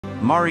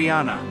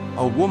Mariana,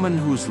 a woman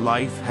whose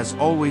life has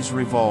always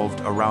revolved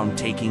around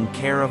taking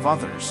care of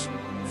others,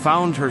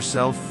 found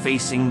herself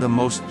facing the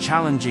most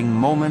challenging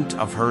moment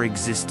of her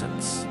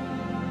existence.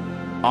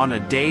 On a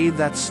day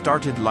that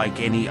started like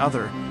any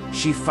other,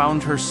 she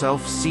found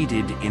herself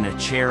seated in a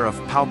chair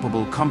of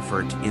palpable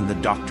comfort in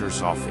the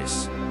doctor's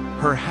office,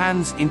 her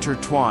hands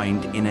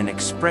intertwined in an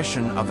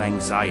expression of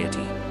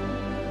anxiety.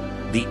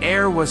 The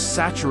air was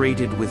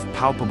saturated with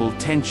palpable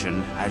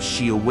tension as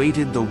she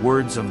awaited the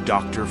words of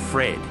Dr.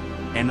 Fred,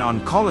 an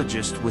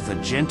oncologist with a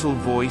gentle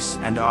voice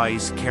and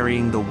eyes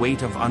carrying the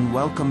weight of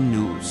unwelcome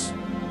news.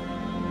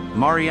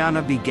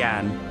 Mariana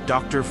began,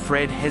 Dr.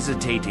 Fred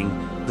hesitating,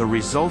 "The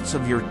results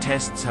of your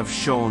tests have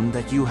shown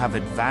that you have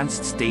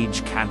advanced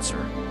stage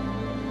cancer."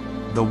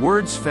 The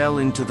words fell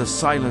into the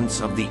silence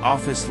of the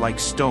office like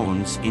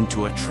stones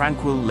into a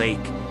tranquil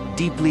lake,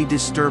 deeply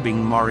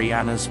disturbing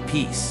Mariana's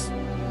peace.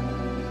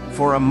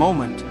 For a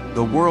moment,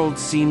 the world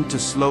seemed to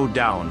slow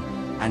down,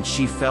 and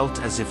she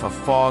felt as if a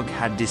fog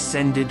had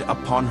descended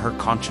upon her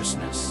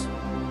consciousness.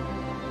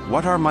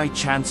 "What are my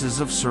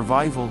chances of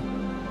survival?"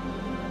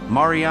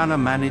 Mariana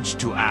managed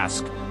to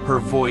ask, her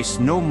voice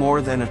no more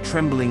than a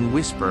trembling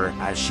whisper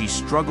as she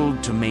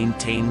struggled to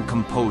maintain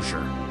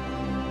composure.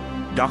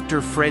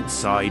 Dr. Fred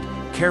sighed,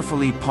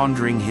 carefully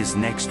pondering his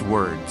next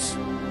words.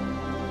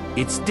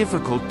 "It's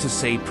difficult to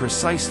say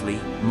precisely,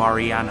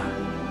 Mariana.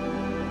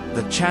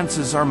 The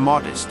chances are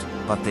modest,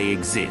 but they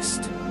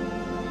exist.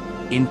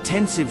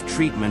 Intensive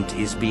treatment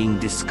is being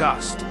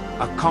discussed,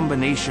 a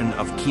combination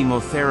of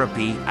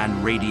chemotherapy and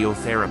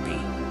radiotherapy.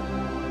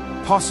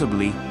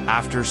 Possibly,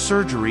 after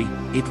surgery,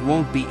 it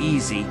won't be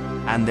easy,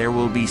 and there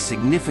will be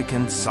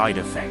significant side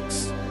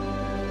effects."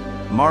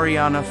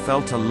 Mariana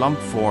felt a lump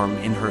form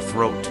in her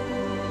throat.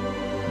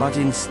 But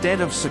instead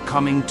of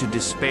succumbing to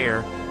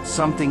despair,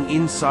 something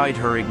inside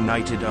her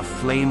ignited a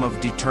flame of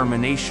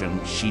determination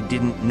she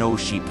didn't know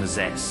she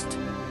possessed.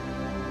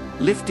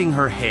 Lifting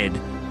her head,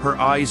 her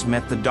eyes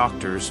met the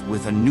doctor's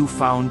with a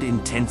newfound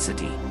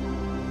intensity.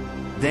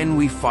 "Then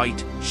we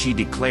fight," she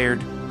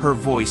declared, her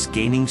voice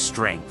gaining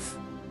strength.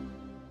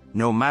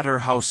 "No matter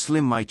how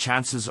slim my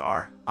chances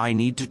are, I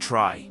need to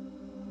try.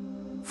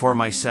 For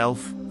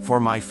myself,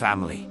 for my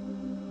family.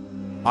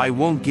 I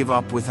won't give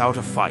up without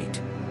a fight."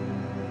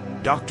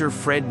 Dr.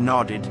 Fred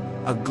nodded,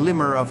 a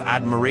glimmer of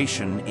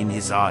admiration in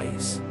his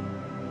eyes.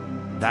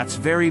 "That's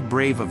very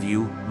brave of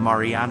you,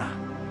 Mariana.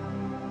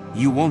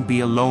 You won't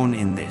be alone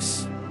in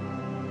this.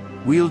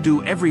 We'll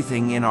do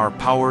everything in our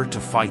power to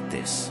fight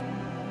this."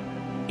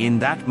 In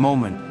that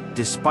moment,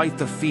 despite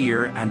the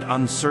fear and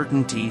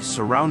uncertainty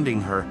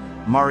surrounding her,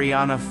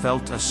 Mariana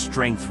felt a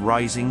strength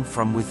rising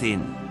from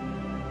within.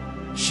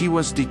 She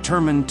was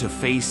determined to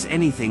face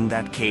anything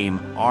that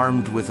came,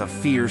 armed with a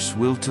fierce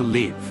will to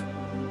live.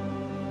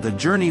 The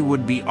journey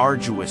would be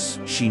arduous,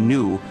 she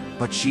knew,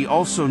 but she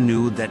also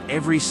knew that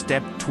every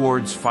step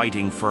towards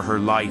fighting for her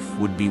life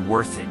would be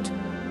worth it.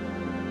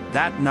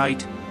 That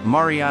night,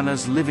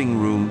 Mariana's living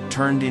room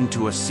turned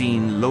into a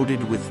scene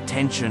loaded with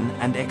tension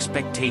and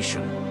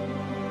expectation.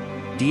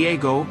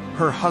 Diego,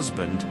 her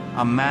husband,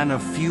 a man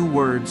of few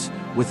words,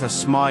 with a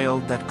smile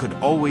that could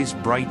always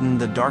brighten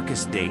the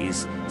darkest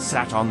days,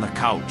 sat on the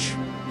couch,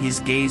 his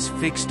gaze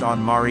fixed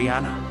on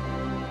Mariana.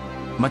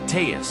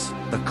 Mateus,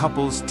 the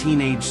couple's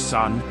teenage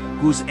son,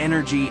 whose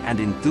energy and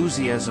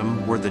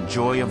enthusiasm were the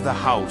joy of the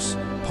house,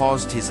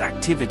 paused his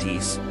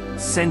activities,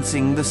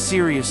 sensing the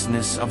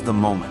seriousness of the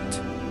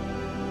moment.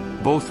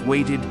 Both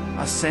waited,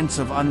 a sense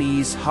of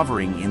unease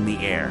hovering in the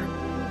air.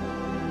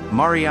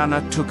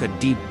 Mariana took a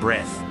deep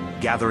breath,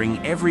 gathering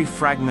every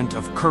fragment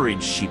of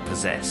courage she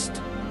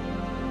possessed.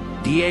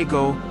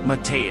 "Diego,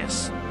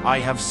 Mateus, I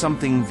have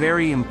something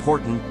very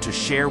important to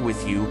share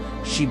with you,"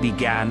 she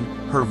began,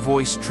 her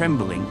voice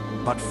trembling,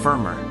 but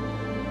firmer.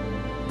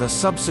 The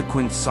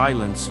subsequent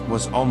silence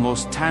was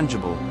almost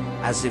tangible,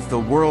 as if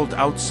the world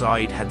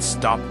outside had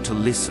stopped to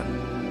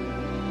listen.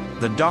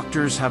 "The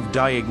doctors have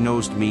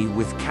diagnosed me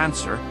with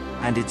cancer,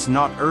 and it's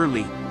not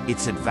early,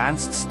 it's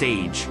advanced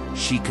stage,"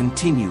 she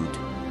continued.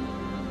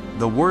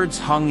 The words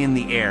hung in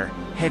the air,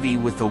 heavy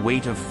with the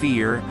weight of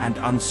fear and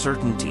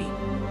uncertainty.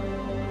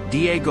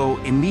 Diego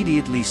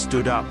immediately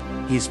stood up,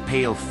 his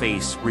pale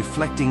face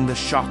reflecting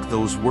the shock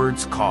those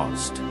words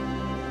caused.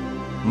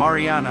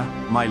 "Mariana,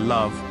 my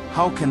love,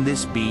 how can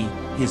this be?"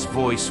 His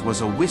voice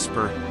was a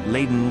whisper,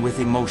 laden with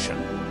emotion.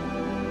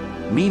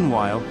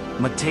 Meanwhile,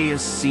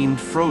 Mateus seemed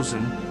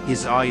frozen,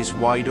 his eyes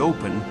wide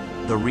open,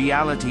 the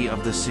reality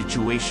of the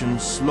situation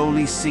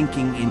slowly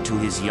sinking into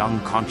his young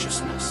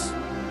consciousness.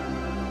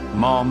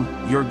 "Mom,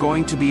 you're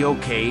going to be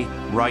okay,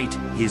 right?"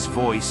 His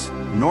voice,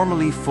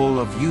 normally full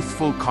of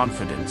youthful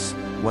confidence,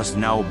 was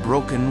now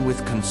broken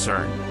with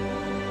concern.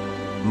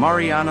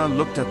 Mariana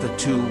looked at the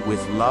two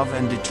with love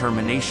and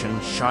determination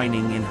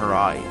shining in her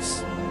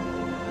eyes.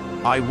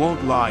 "I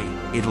won't lie,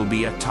 it'll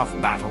be a tough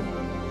battle.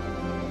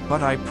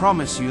 But I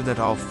promise you that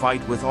I'll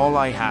fight with all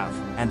I have,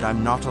 and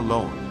I'm not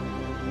alone.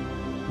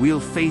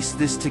 We'll face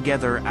this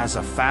together as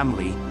a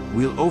family,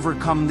 we'll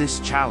overcome this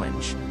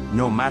challenge,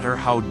 no matter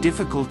how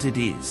difficult it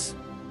is."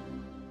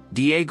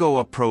 Diego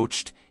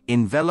approached,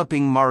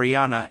 enveloping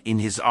Mariana in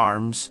his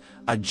arms,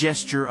 a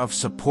gesture of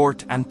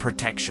support and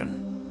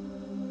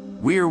protection.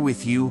 "We're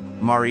with you,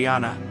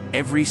 Mariana,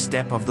 every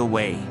step of the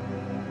way.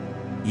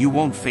 You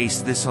won't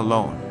face this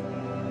alone."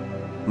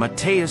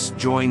 Mateus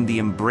joined the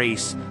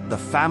embrace, the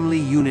family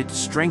unit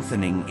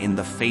strengthening in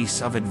the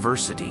face of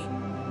adversity.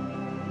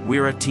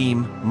 "We're a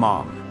team,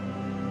 Mom.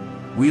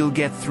 We'll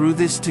get through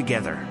this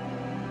together."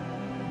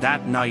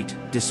 That night,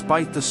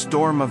 despite the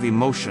storm of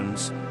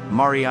emotions,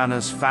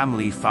 Mariana's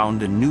family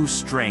found a new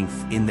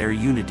strength in their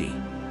unity.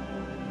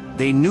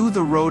 They knew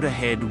the road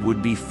ahead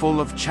would be full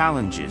of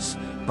challenges,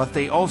 but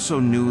they also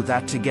knew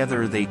that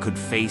together they could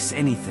face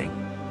anything.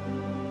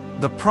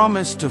 The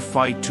promise to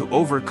fight to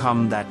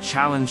overcome that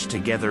challenge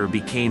together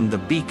became the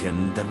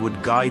beacon that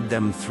would guide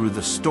them through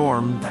the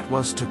storm that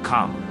was to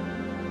come.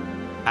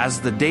 As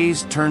the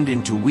days turned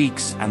into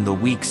weeks and the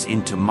weeks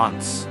into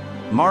months,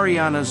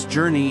 Mariana's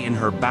journey in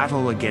her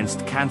battle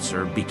against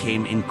cancer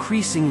became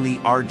increasingly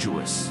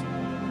arduous.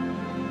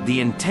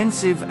 The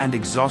intensive and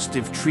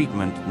exhaustive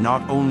treatment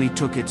not only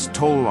took its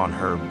toll on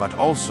her but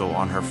also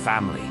on her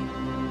family.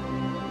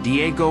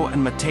 Diego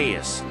and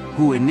Mateus,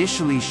 who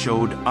initially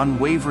showed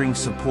unwavering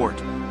support,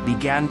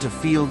 began to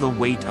feel the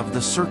weight of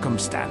the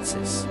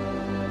circumstances.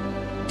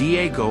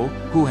 Diego,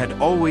 who had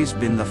always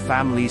been the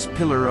family's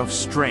pillar of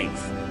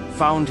strength,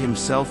 found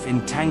himself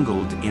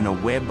entangled in a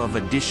web of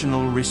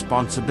additional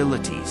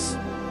responsibilities.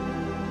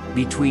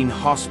 Between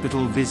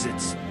hospital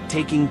visits,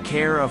 taking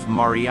care of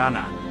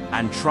Mariana,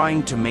 and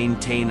trying to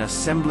maintain a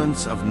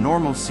semblance of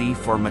normalcy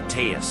for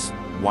Mateus,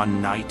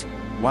 one night,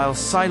 while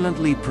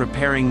silently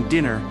preparing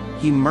dinner,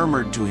 he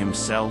murmured to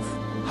himself,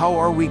 "How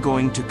are we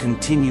going to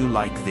continue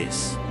like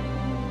this?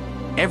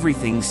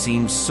 Everything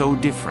seems so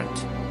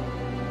different."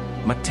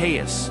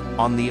 Mateus,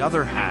 on the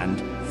other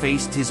hand,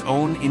 faced his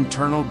own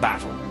internal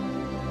battle.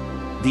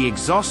 The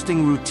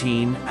exhausting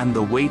routine and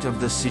the weight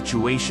of the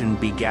situation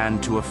began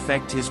to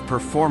affect his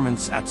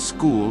performance at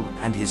school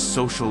and his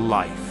social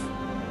life.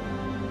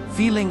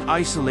 Feeling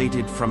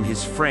isolated from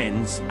his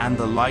friends and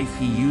the life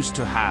he used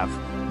to have,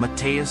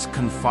 Mateus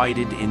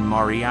confided in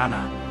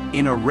Mariana.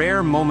 In a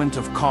rare moment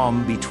of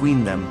calm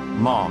between them,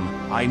 "Mom,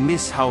 I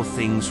miss how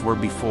things were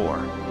before.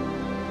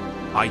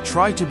 I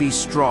try to be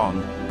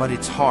strong, but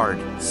it's hard,"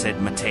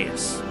 said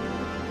Mateus.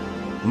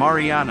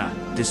 Mariana,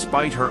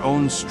 despite her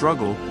own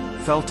struggle,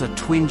 felt a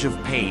twinge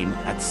of pain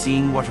at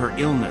seeing what her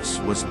illness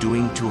was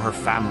doing to her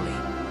family.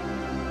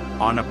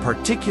 On a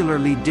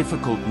particularly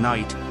difficult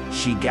night,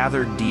 she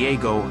gathered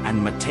Diego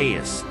and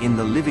Mateus in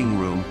the living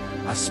room,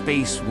 a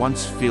space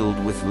once filled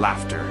with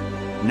laughter,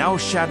 now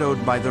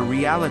shadowed by the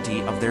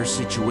reality of their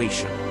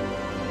situation.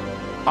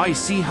 "I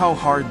see how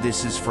hard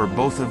this is for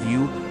both of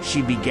you,"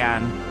 she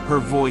began, her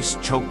voice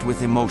choked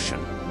with emotion.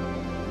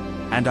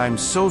 "And I'm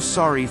so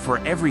sorry for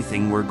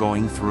everything we're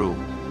going through.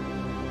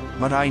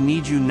 But I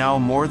need you now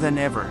more than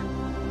ever."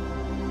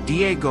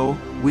 Diego,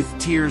 with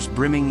tears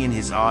brimming in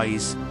his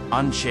eyes,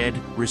 unshed,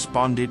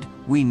 responded,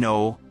 "We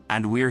know,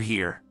 and we're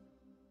here.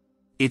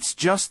 It's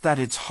just that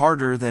it's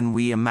harder than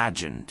we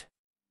imagined."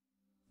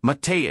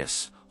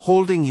 Mateus,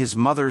 holding his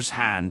mother's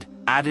hand,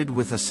 added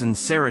with a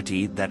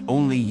sincerity that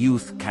only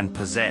youth can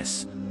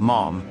possess,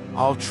 "Mom,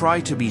 I'll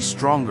try to be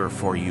stronger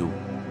for you."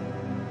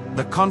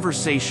 The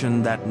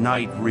conversation that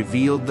night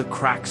revealed the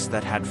cracks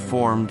that had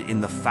formed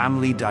in the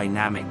family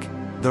dynamic,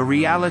 the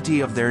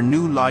reality of their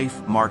new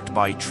life marked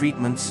by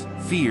treatments,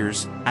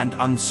 fears, and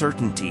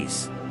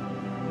uncertainties.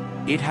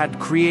 It had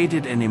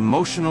created an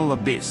emotional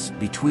abyss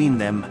between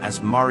them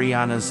as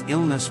Mariana's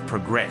illness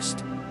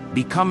progressed,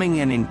 becoming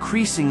an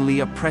increasingly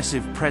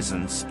oppressive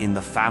presence in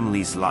the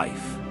family's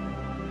life.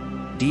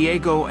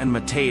 Diego and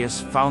Mateus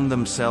found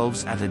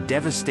themselves at a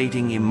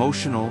devastating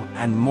emotional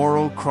and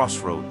moral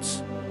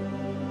crossroads.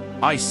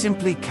 "I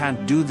simply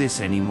can't do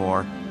this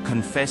anymore,"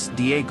 confessed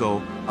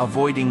Diego,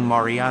 avoiding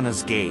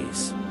Mariana's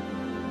gaze.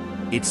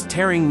 "It's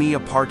tearing me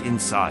apart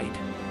inside.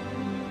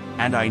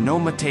 And I know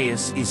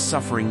Mateus is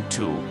suffering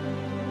too.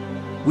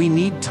 We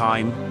need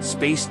time,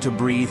 space to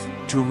breathe,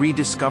 to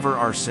rediscover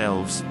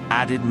ourselves,"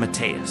 added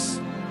Mateus.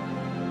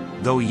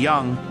 Though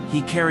young,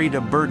 he carried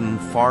a burden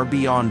far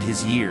beyond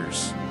his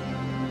years.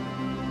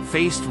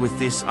 Faced with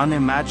this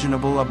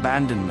unimaginable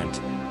abandonment,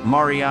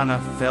 Mariana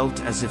felt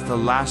as if the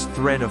last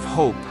thread of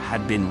hope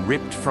had been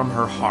ripped from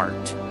her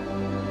heart.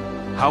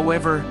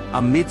 However,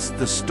 amidst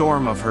the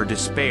storm of her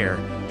despair,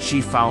 she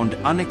found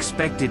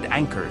unexpected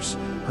anchors,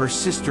 her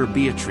sister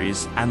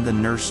Beatriz and the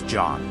nurse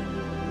John.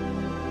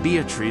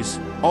 Beatriz,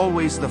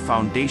 always the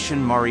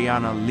foundation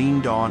Mariana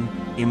leaned on,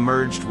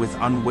 emerged with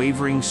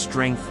unwavering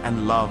strength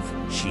and love,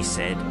 she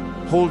said,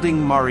 holding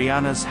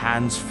Mariana's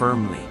hands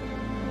firmly.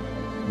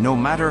 "No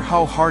matter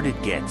how hard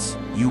it gets,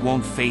 you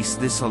won't face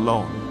this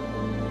alone.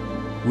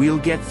 We'll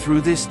get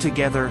through this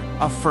together,"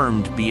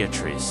 affirmed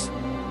Beatriz.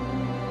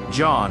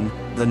 John,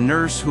 the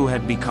nurse who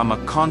had become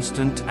a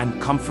constant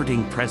and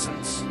comforting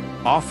presence,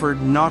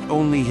 offered not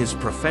only his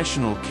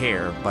professional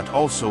care but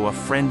also a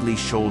friendly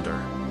shoulder.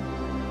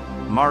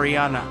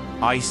 "Mariana,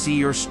 I see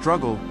your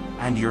struggle,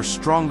 and you're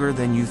stronger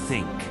than you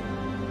think.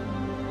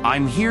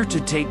 I'm here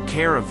to take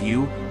care of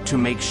you, to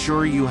make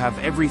sure you have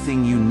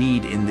everything you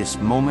need in this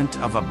moment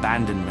of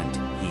abandonment,"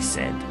 he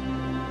said.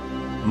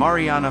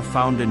 Mariana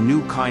found a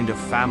new kind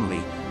of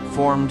family,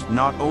 formed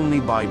not only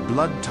by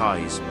blood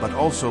ties but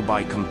also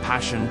by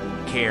compassion,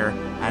 care,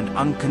 and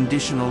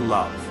unconditional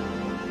love.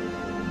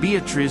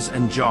 Beatriz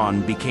and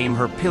John became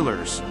her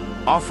pillars,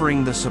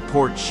 offering the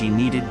support she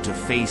needed to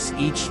face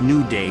each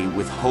new day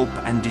with hope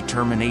and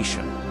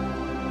determination.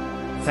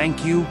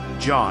 "Thank you,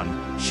 John,"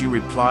 she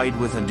replied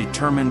with a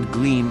determined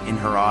gleam in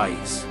her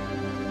eyes.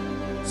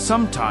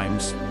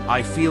 "Sometimes,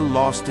 I feel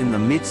lost in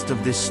the midst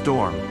of this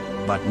storm,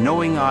 but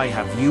knowing I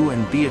have you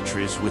and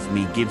Beatriz with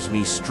me gives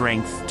me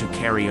strength to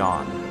carry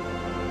on.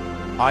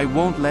 I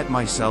won't let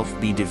myself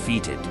be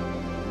defeated."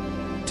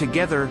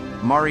 Together,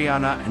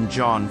 Mariana and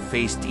John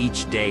faced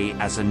each day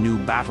as a new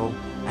battle,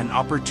 an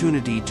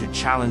opportunity to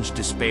challenge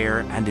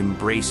despair and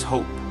embrace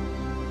hope.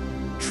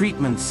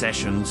 Treatment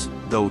sessions,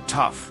 though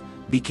tough,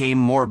 became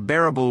more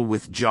bearable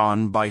with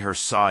John by her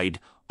side,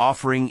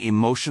 offering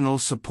emotional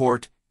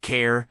support,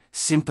 care,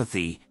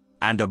 sympathy,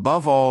 and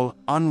above all,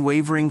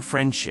 unwavering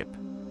friendship.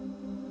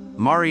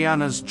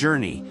 Mariana's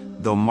journey,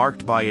 though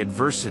marked by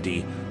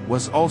adversity,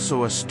 was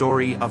also a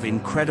story of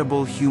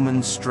incredible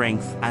human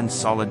strength and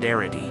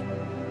solidarity.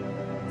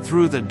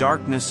 Through the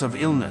darkness of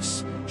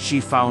illness, she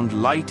found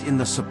light in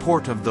the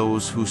support of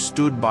those who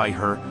stood by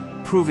her,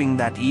 proving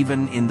that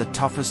even in the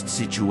toughest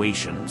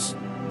situations,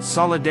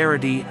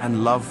 solidarity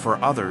and love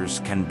for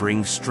others can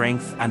bring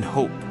strength and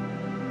hope.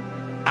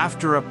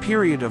 After a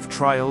period of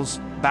trials,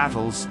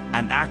 battles,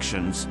 and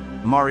actions,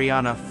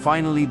 Mariana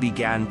finally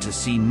began to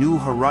see new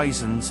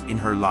horizons in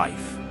her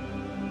life.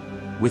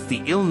 With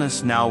the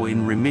illness now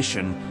in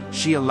remission,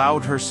 she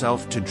allowed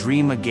herself to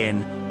dream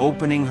again,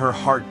 opening her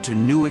heart to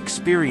new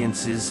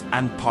experiences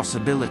and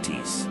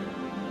possibilities.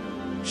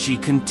 She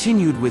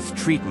continued with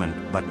treatment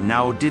but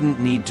now didn't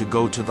need to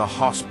go to the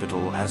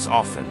hospital as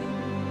often.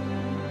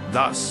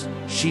 Thus,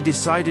 she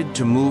decided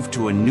to move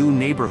to a new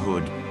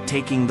neighborhood,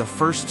 taking the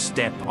first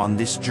step on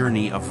this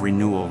journey of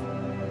renewal.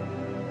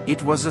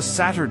 It was a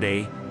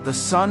Saturday, the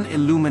sun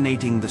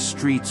illuminating the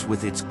streets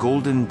with its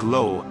golden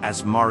glow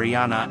as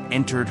Mariana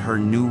entered her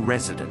new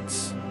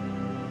residence.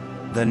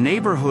 The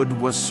neighborhood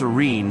was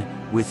serene,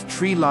 with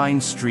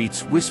tree-lined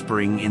streets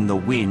whispering in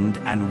the wind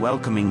and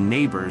welcoming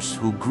neighbors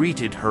who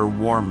greeted her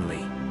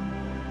warmly.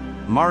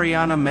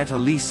 Mariana met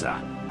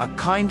Elisa, a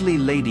kindly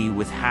lady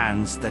with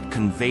hands that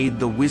conveyed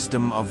the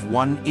wisdom of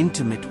one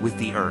intimate with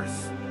the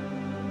earth.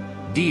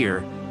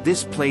 "Dear,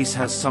 this place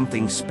has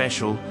something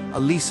special,"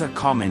 Elisa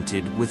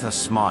commented with a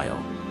smile.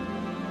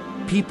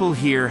 "People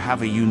here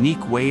have a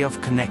unique way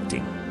of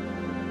connecting."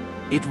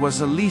 It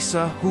was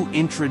Elisa who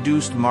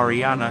introduced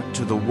Mariana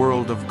to the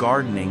world of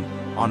gardening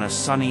on a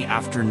sunny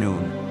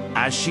afternoon,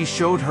 as she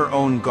showed her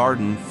own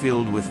garden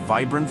filled with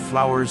vibrant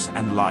flowers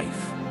and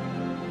life.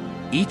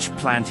 "Each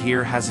plant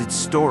here has its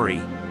story,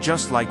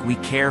 just like we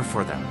care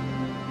for them.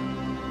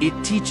 It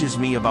teaches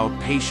me about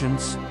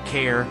patience,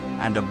 care,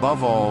 and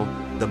above all,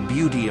 the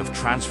beauty of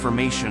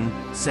transformation,"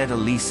 said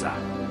Elisa.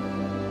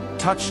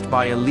 Touched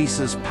by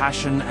Elisa's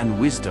passion and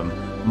wisdom,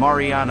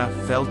 Mariana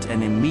felt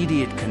an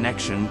immediate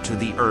connection to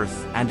the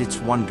earth and its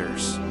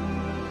wonders.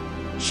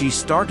 She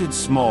started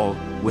small,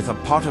 with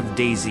a pot of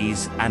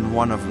daisies and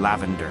one of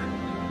lavender.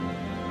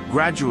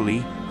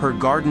 Gradually, her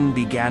garden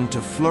began to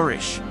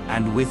flourish,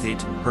 and with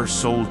it, her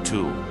soul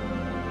too.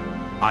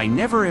 "I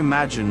never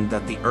imagined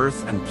that the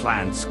earth and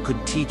plants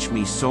could teach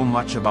me so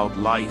much about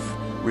life,"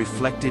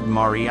 reflected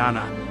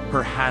Mariana,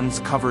 her hands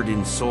covered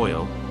in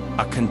soil,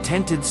 a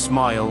contented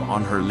smile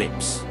on her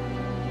lips.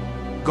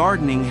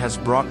 "Gardening has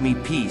brought me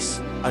peace,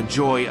 a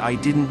joy I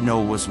didn't know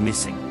was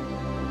missing.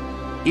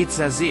 It's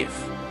as if,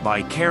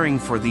 by caring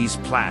for these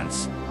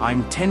plants,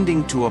 I'm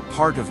tending to a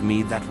part of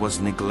me that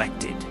was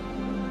neglected."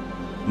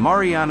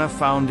 Mariana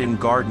found in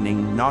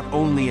gardening not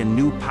only a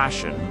new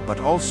passion but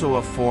also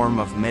a form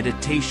of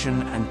meditation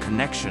and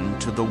connection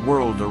to the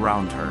world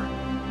around her.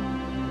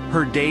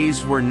 Her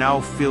days were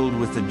now filled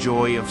with the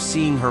joy of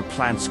seeing her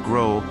plants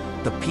grow,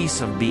 the peace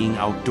of being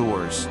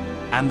outdoors,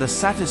 and the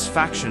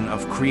satisfaction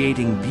of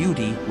creating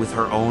beauty with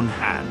her own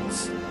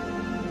hands.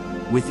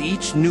 With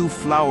each new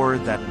flower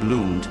that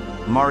bloomed,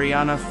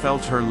 Mariana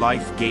felt her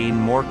life gain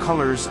more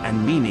colors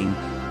and meaning,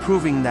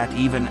 proving that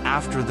even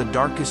after the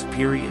darkest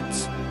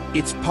periods,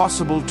 it's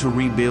possible to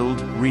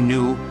rebuild,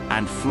 renew,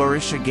 and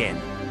flourish again.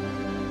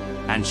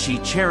 And she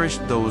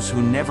cherished those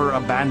who never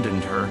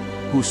abandoned her,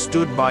 who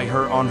stood by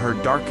her on her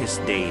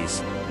darkest days,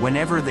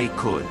 whenever they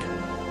could.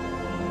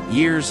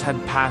 Years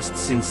had passed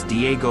since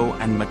Diego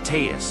and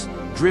Mateus,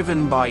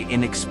 driven by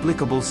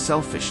inexplicable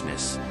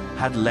selfishness,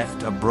 had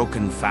left a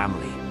broken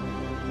family.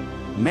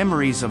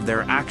 Memories of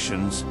their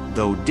actions,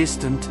 though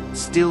distant,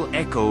 still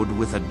echoed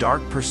with a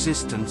dark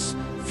persistence,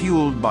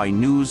 fueled by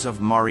news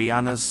of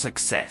Mariana's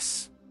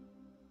success.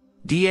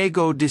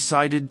 Diego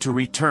decided to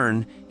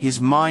return, his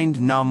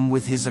mind numb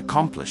with his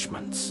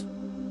accomplishments.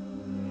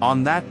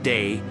 On that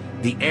day,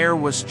 the air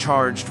was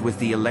charged with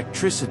the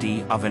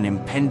electricity of an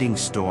impending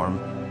storm,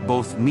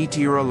 both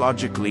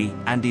meteorologically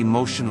and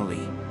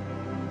emotionally.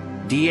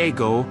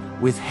 Diego,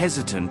 with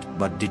hesitant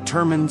but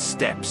determined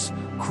steps,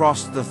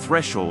 crossed the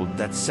threshold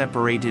that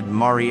separated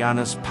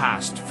Mariana's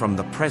past from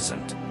the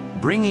present,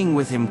 bringing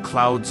with him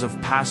clouds of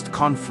past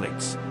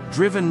conflicts,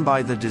 driven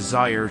by the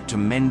desire to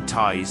mend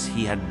ties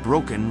he had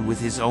broken with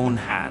his own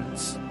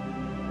hands.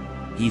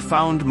 He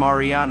found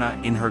Mariana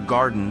in her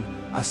garden,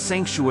 a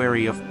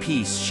sanctuary of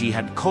peace she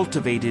had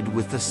cultivated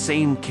with the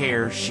same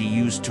care she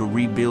used to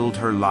rebuild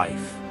her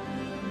life.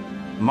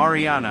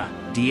 "Mariana,"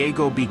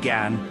 Diego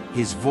began,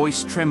 his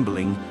voice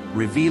trembling,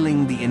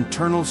 revealing the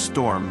internal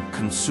storm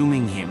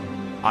consuming him.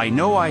 "I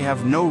know I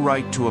have no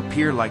right to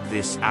appear like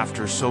this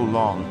after so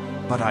long,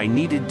 but I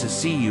needed to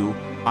see you.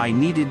 I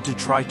needed to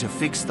try to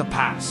fix the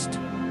past."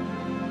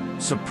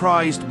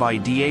 Surprised by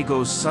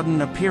Diego's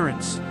sudden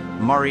appearance,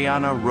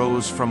 Mariana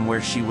rose from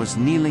where she was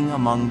kneeling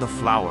among the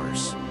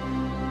flowers.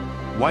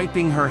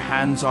 Wiping her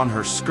hands on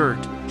her skirt,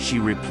 she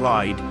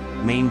replied,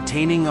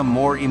 maintaining a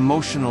more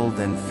emotional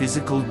than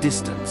physical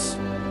distance.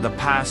 "The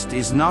past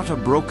is not a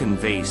broken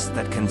vase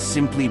that can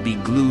simply be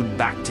glued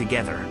back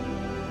together.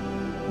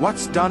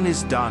 What's done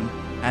is done,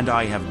 and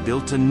I have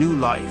built a new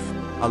life,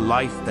 a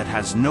life that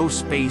has no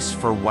space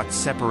for what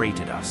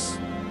separated us."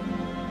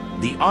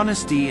 The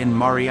honesty in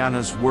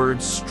Mariana's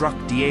words struck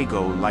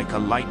Diego like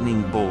a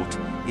lightning bolt,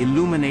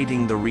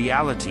 illuminating the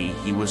reality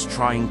he was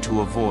trying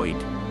to avoid,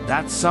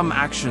 that some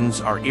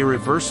actions are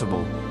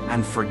irreversible,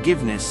 and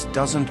forgiveness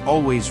doesn't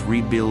always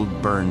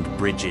rebuild burned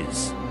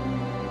bridges.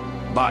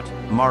 "But,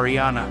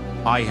 Mariana,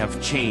 I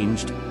have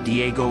changed,"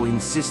 Diego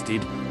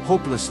insisted,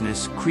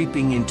 hopelessness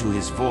creeping into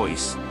his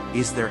voice.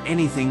 "Is there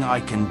anything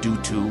I can do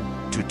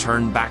to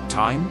turn back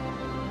time?"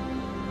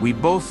 "We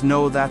both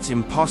know that's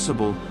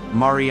impossible,"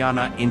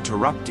 Mariana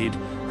interrupted,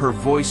 her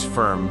voice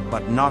firm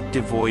but not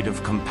devoid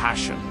of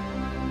compassion.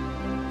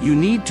 "You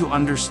need to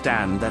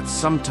understand that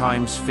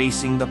sometimes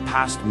facing the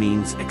past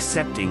means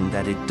accepting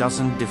that it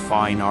doesn't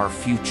define our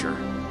future.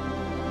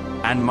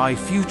 And my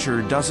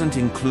future doesn't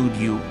include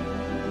you."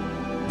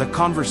 The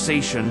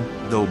conversation,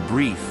 though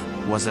brief,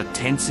 was a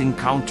tense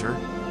encounter,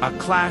 a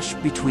clash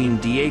between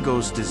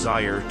Diego's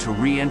desire to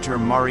re-enter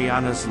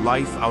Mariana's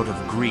life out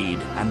of greed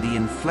and the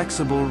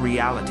inflexible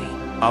reality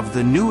of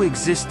the new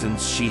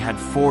existence she had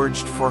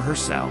forged for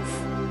herself.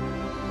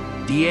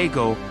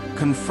 Diego,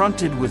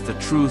 confronted with the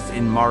truth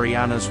in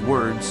Mariana's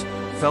words,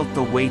 felt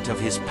the weight of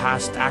his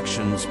past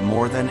actions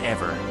more than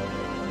ever.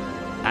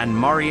 And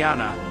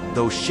Mariana,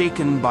 though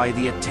shaken by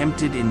the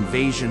attempted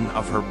invasion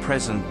of her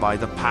present by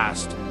the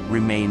past,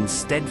 remained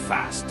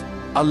steadfast,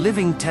 a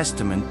living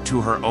testament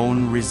to her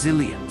own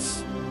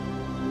resilience.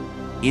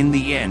 In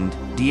the end,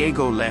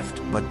 Diego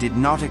left but did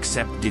not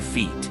accept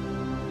defeat.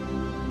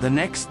 The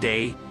next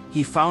day,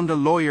 he found a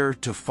lawyer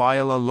to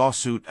file a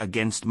lawsuit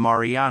against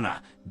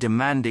Mariana,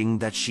 demanding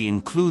that she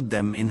include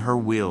them in her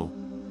will.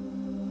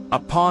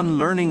 Upon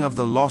learning of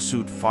the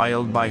lawsuit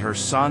filed by her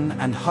son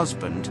and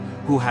husband,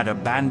 who had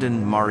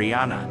abandoned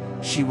Mariana,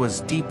 she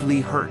was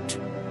deeply hurt.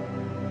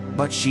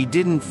 But she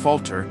didn't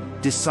falter,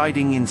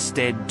 deciding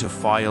instead to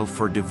file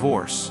for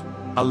divorce,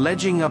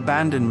 alleging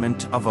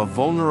abandonment of a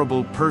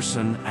vulnerable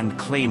person and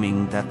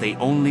claiming that they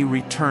only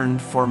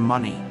returned for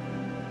money.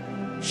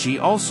 She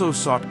also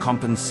sought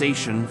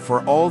compensation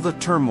for all the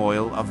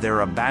turmoil of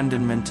their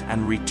abandonment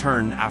and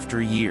return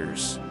after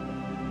years.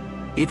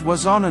 It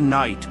was on a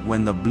night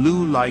when the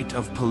blue light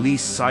of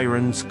police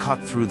sirens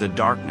cut through the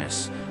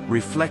darkness,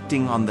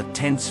 reflecting on the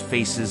tense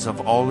faces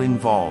of all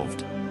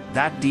involved,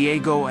 that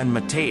Diego and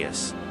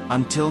Mateus,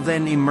 until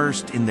then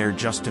immersed in their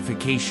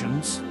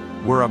justifications,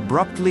 were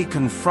abruptly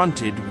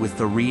confronted with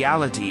the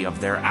reality of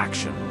their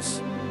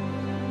actions.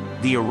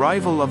 The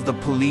arrival of the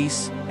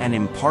police, an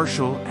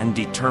impartial and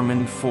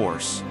determined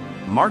force,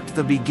 marked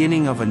the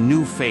beginning of a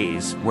new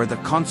phase where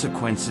the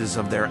consequences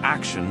of their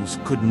actions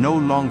could no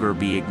longer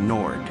be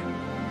ignored.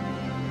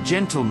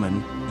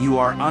 "Gentlemen, you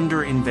are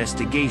under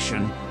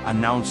investigation,"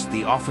 announced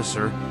the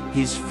officer,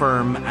 his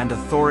firm and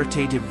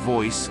authoritative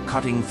voice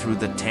cutting through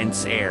the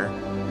tense air.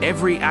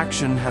 "Every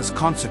action has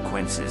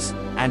consequences,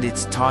 and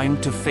it's time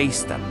to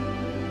face them."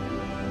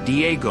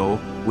 Diego,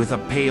 with a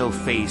pale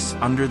face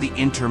under the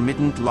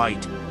intermittent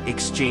light,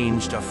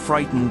 exchanged a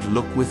frightened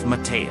look with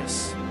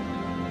Mateus.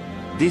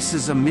 "This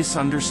is a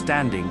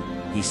misunderstanding,"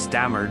 he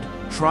stammered,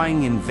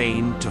 trying in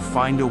vain to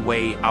find a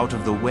way out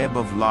of the web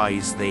of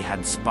lies they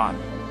had spun.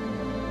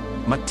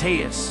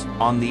 Mateus,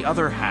 on the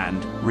other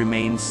hand,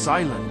 remained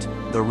silent,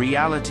 the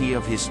reality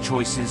of his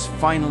choices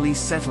finally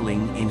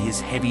settling in his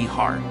heavy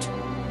heart.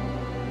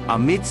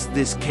 Amidst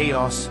this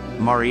chaos,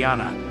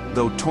 Mariana,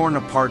 though torn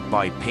apart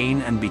by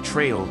pain and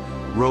betrayal,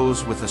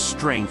 rose with a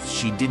strength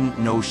she didn't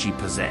know she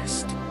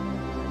possessed.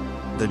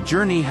 The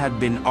journey had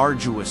been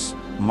arduous,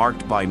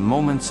 marked by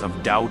moments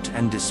of doubt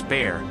and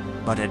despair,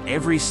 but at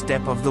every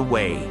step of the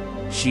way,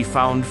 she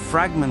found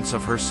fragments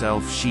of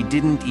herself she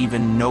didn't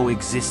even know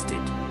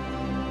existed.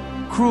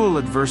 Cruel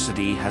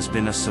adversity has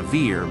been a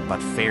severe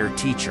but fair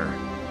teacher.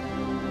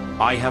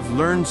 "I have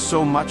learned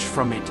so much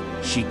from it,"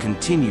 she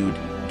continued,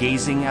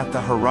 gazing at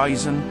the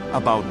horizon,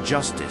 "about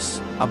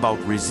justice, about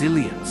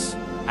resilience,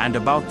 and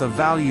about the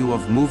value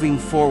of moving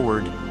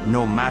forward,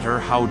 no matter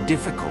how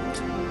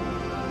difficult.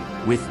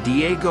 With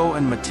Diego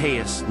and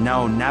Mateus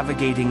now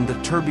navigating the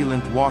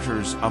turbulent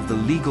waters of the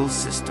legal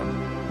system,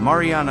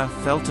 Mariana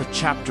felt a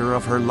chapter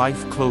of her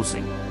life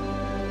closing.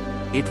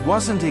 It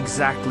wasn't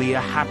exactly a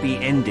happy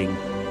ending,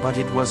 but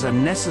it was a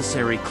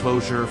necessary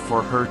closure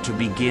for her to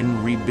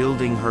begin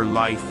rebuilding her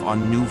life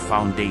on new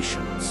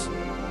foundations.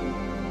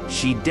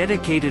 She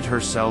dedicated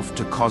herself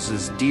to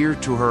causes dear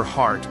to her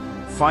heart,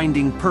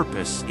 finding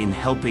purpose in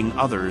helping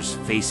others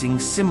facing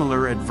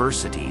similar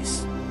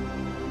adversities.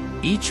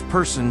 Each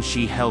person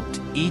she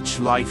helped, each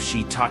life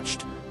she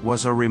touched,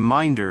 was a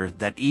reminder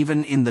that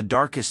even in the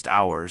darkest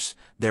hours,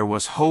 there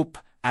was hope,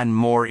 and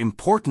more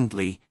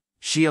importantly,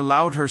 she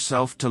allowed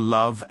herself to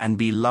love and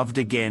be loved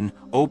again,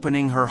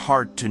 opening her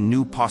heart to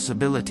new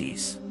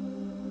possibilities.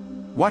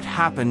 What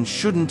happened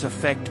shouldn't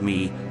affect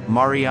me,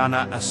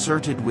 Mariana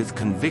asserted with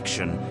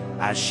conviction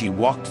as she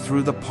walked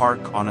through the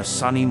park on a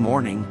sunny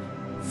morning,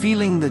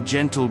 feeling the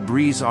gentle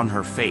breeze on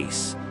her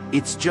face.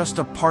 It's just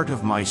a part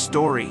of my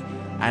story,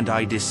 and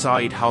I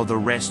decide how the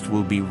rest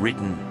will be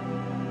written.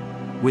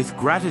 With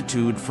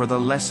gratitude for the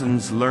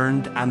lessons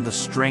learned and the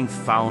strength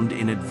found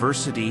in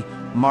adversity,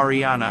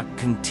 Mariana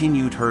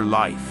continued her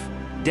life,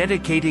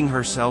 dedicating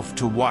herself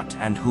to what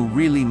and who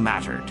really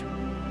mattered.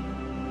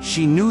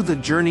 She knew the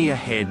journey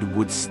ahead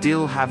would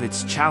still have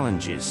its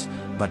challenges,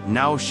 but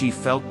now she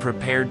felt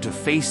prepared to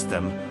face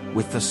them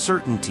with the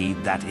certainty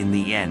that in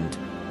the end,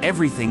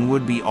 everything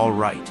would be all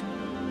right.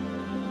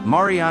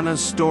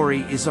 Mariana's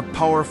story is a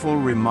powerful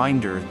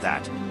reminder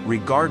that,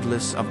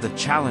 regardless of the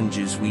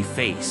challenges we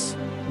face,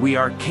 we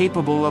are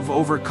capable of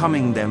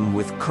overcoming them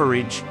with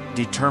courage,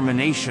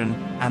 determination,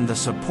 and the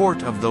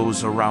support of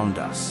those around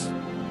us.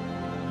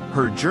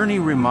 Her journey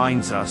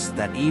reminds us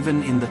that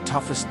even in the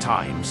toughest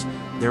times,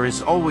 there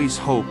is always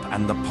hope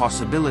and the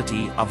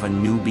possibility of a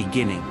new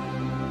beginning.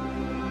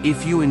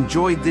 If you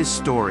enjoyed this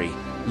story,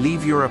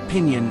 leave your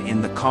opinion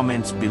in the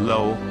comments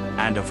below,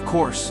 and of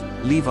course,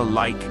 leave a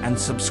like and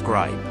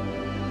subscribe.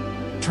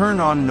 Turn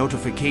on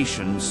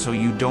notifications so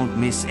you don't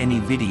miss any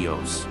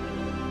videos.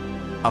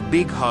 A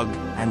big hug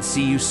and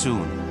see you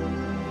soon.